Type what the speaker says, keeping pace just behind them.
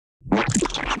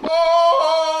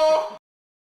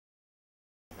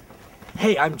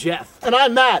Hey, I'm Jeff. And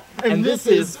I'm Matt. And this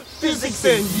is Physics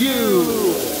and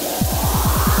You.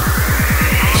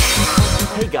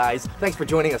 Hey guys, thanks for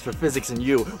joining us for Physics and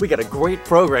You. We got a great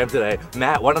program today.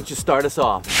 Matt, why don't you start us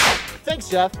off? Thanks,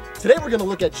 Jeff. Today we're going to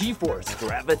look at G-force,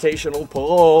 Gravitational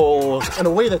pull. in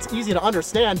a way that's easy to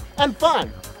understand and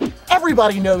fun.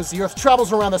 Everybody knows the Earth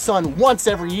travels around the sun once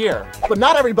every year, but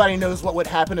not everybody knows what would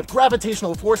happen if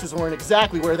gravitational forces weren't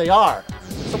exactly where they are.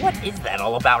 So what is that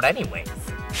all about anyways?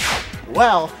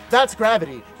 Well, that's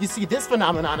gravity. You see, this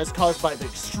phenomenon is caused by the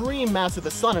extreme mass of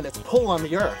the sun and its pull on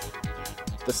the Earth.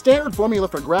 The standard formula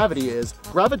for gravity is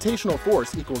gravitational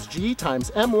force equals G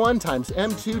times M1 times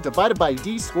M2 divided by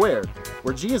D squared,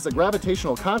 where G is the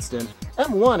gravitational constant,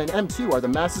 M1 and M2 are the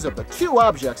masses of the two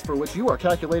objects for which you are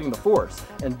calculating the force,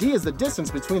 and D is the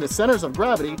distance between the centers of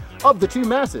gravity of the two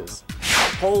masses.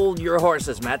 Hold your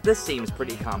horses, Matt. This seems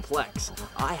pretty complex.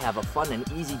 I have a fun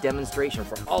and easy demonstration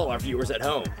for all our viewers at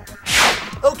home.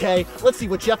 Okay, let's see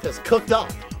what Jeff has cooked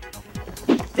up.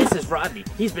 This is Rodney.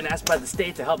 He's been asked by the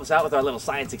state to help us out with our little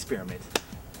science experiment.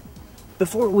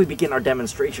 Before we begin our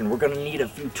demonstration, we're going to need a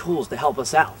few tools to help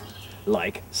us out,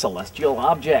 like celestial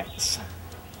objects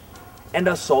and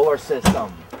a solar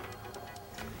system.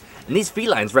 And these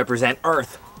felines represent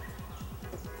Earth.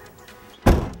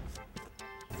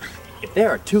 If there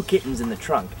are 2 kittens in the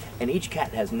trunk and each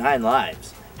cat has 9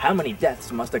 lives, how many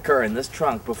deaths must occur in this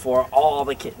trunk before all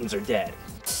the kittens are dead?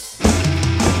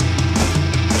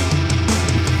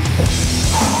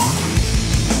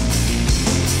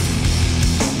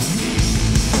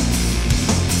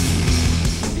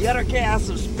 The utter chaos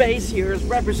of space here is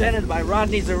represented by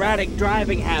Rodney's erratic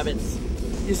driving habits.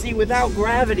 You see, without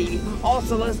gravity, all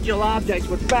celestial objects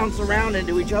would bounce around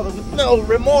into each other with no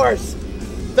remorse.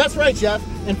 That's right, Jeff.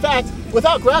 In fact,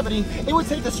 without gravity, it would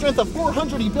take the strength of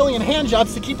 400 billion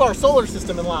handjobs to keep our solar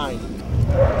system in line.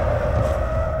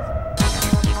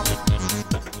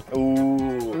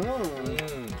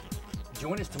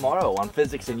 Join us tomorrow on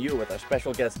Physics and You with our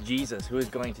special guest Jesus, who is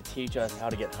going to teach us how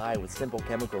to get high with simple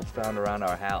chemicals found around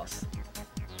our house.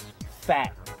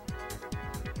 Fat.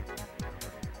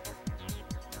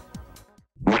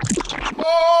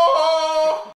 Oh!